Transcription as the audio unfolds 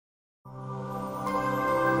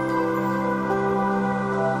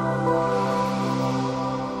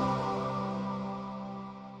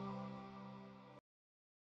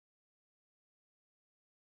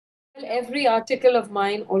every article of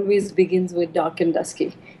mine always begins with dark and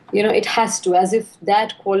dusky. It has to, as if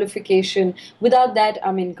that qualification, without that,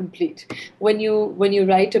 I'm incomplete. When you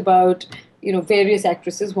write about, various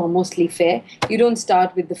actresses who are mostly fair, you don't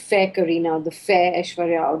start with the fair Karina, the fair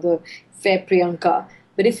Aishwarya, or the fair Priyanka.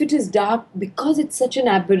 But if it is dark, because it's such an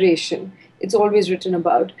aberration, it's always written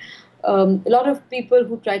about. A lot of people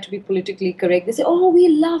who try to be politically correct, they say, "Oh, we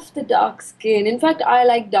love the dark skin. In fact, I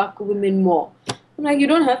like dark women more." I'm like, you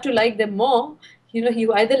don't have to like them more.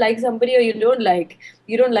 You either like somebody or you don't like.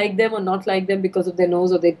 You don't like them or not like them because of their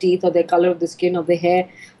nose or their teeth or their color of the skin or their hair.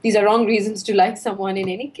 These are wrong reasons to like someone in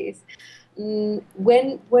any case.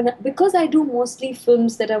 When because I do mostly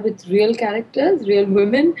films that are with real characters, real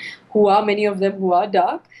women, who are many of them who are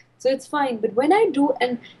dark, so it's fine. But when I do,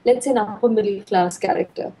 and let's say an upper middle class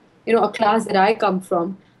character, a class that I come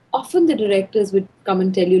from, often the directors would come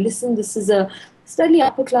and tell you, listen, this is a slightly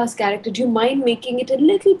upper class character. Do you mind making it a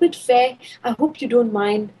little bit fair? I hope you don't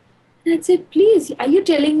mind. And I'd say, please, are you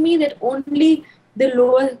telling me that only the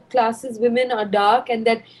lower classes women are dark and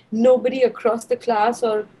that nobody across the class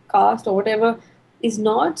or caste or whatever is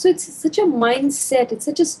not? So it's such a mindset, it's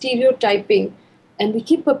such a stereotyping, and we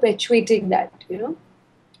keep perpetuating that.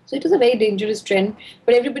 So it was a very dangerous trend.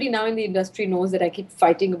 But everybody now in the industry knows that I keep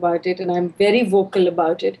fighting about it and I'm very vocal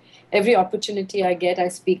about it. Every opportunity I get, I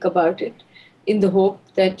speak about it in the hope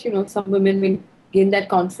that, some women will gain that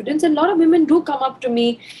confidence. And a lot of women do come up to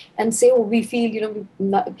me and say, oh, we feel,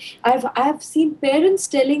 I've seen parents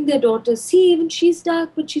telling their daughters, see, even she's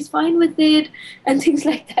dark, but she's fine with it, and things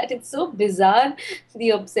like that. It's so bizarre,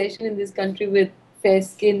 the obsession in this country with fair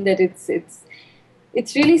skin, that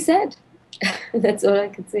it's really sad. That's all I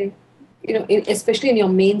could say. Especially in your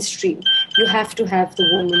mainstream, you have to have the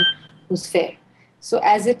woman who's fair. So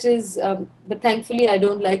as it is, but thankfully I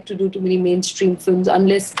don't like to do too many mainstream films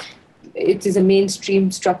unless it is a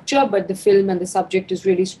mainstream structure, but the film and the subject is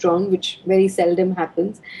really strong, which very seldom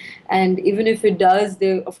happens. And even if it does,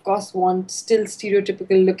 they of course want still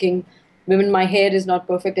stereotypical looking women. My hair is not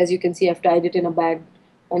perfect, as you can see. I've tied it in a bag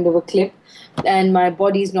kind of a clip, and my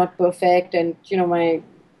body is not perfect, and my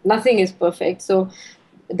nothing is perfect. So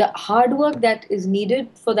the hard work that is needed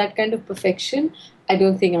for that kind of perfection, I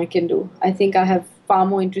don't think I can do. I think I have far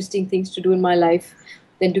more interesting things to do in my life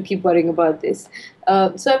than to keep worrying about this.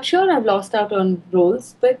 So I'm sure I've lost out on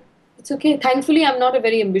roles, but it's okay. Thankfully, I'm not a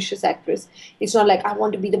very ambitious actress. It's not like I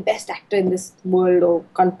want to be the best actor in this world or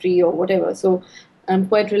country or whatever. So I'm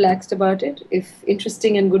quite relaxed about it. If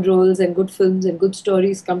interesting and good roles and good films and good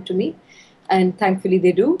stories come to me, and thankfully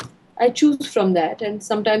they do, I choose from that. And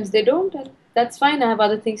sometimes they don't, and that's fine. I have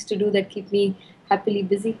other things to do that keep me happily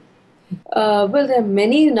busy. Well, there are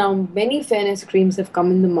many now. Many fairness creams have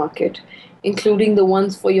come in the market, including the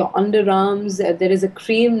ones for your underarms. There is a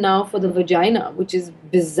cream now for the vagina, which is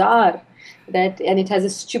bizarre. And it has a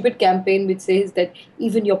stupid campaign which says that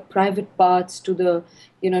even your private parts to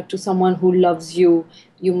someone who loves you,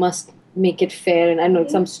 you must make it fair. And I know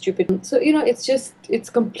it's some stupid. So it's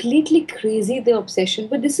completely crazy, the obsession.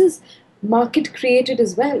 But this is market created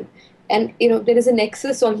as well. And there is a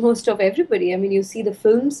nexus almost of everybody. I mean, you see the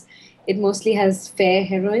films, it mostly has fair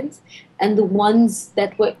heroines, and the ones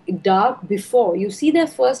that were dark before, you see their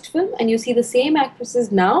first film and you see the same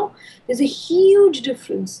actresses now, there's a huge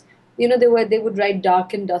difference. They would write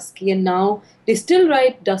dark and dusky, and now they still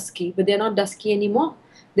write dusky, but they're not dusky anymore.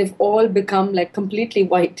 They've all become like completely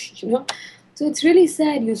white. So it's really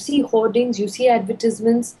sad. You see hoardings, you see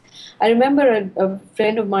advertisements. I remember a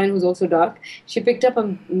friend of mine who's also dark. She picked up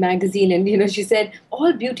a magazine, and she said,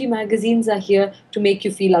 all beauty magazines are here to make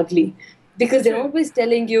you feel ugly, because they're always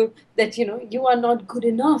telling you that you are not good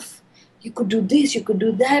enough. You could do this, you could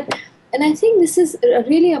do that. And I think this is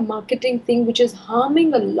really a marketing thing which is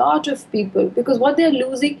harming a lot of people, because what they're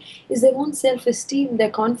losing is their own self-esteem,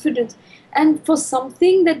 their confidence. And for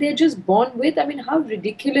something that they're just born with, I mean, how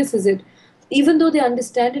ridiculous is it? Even though they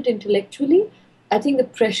understand it intellectually, I think the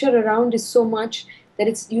pressure around is so much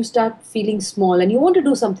that you start feeling small and you want to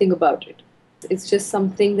do something about it. It's just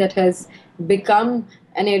something that has become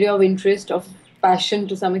an area of interest, of passion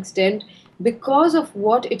to some extent, because of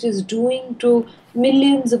what it is doing to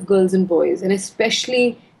millions of girls and boys, and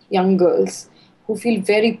especially young girls who feel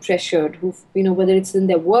very pressured, whether it's in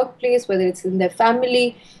their workplace, whether it's in their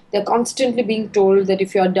family, they're constantly being told that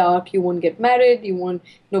if you're dark, you won't get married,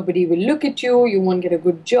 nobody will look at you, you won't get a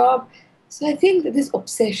good job. So I think that this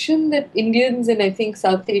obsession that Indians and I think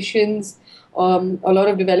South Asians, a lot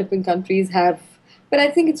of developing countries have, but I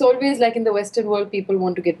think it's always like in the Western world, people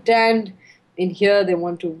want to get tanned. In here, they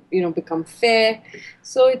want to, become fair.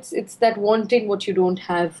 So it's that wanting what you don't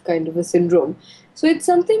have kind of a syndrome. So it's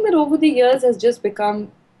something that over the years has just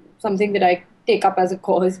become something that I take up as a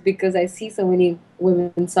cause because I see so many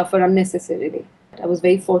women suffer unnecessarily. I was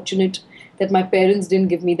very fortunate that my parents didn't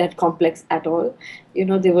give me that complex at all.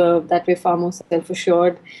 They were that way far more self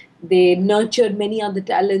assured. They nurtured many other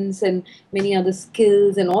talents and many other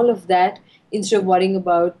skills and all of that instead of worrying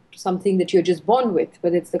about something that you're just born with,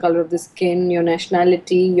 whether it's the color of the skin, your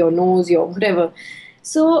nationality, your nose, your whatever.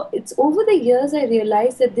 So it's over the years I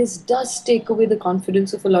realized that this does take away the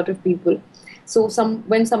confidence of a lot of people. So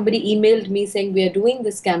when somebody emailed me saying we are doing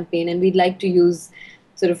this campaign and we'd like to use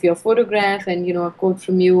sort of your photograph and a quote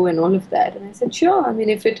from you and all of that, and I said sure. I mean,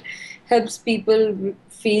 if it helps people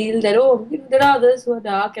feel that there are others who are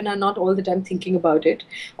dark and are not all the time thinking about it,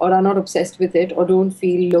 or are not obsessed with it, or don't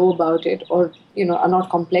feel low about it, or are not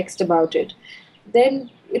complexed about it, then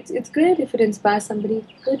it's great if it inspires somebody.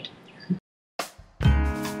 Good.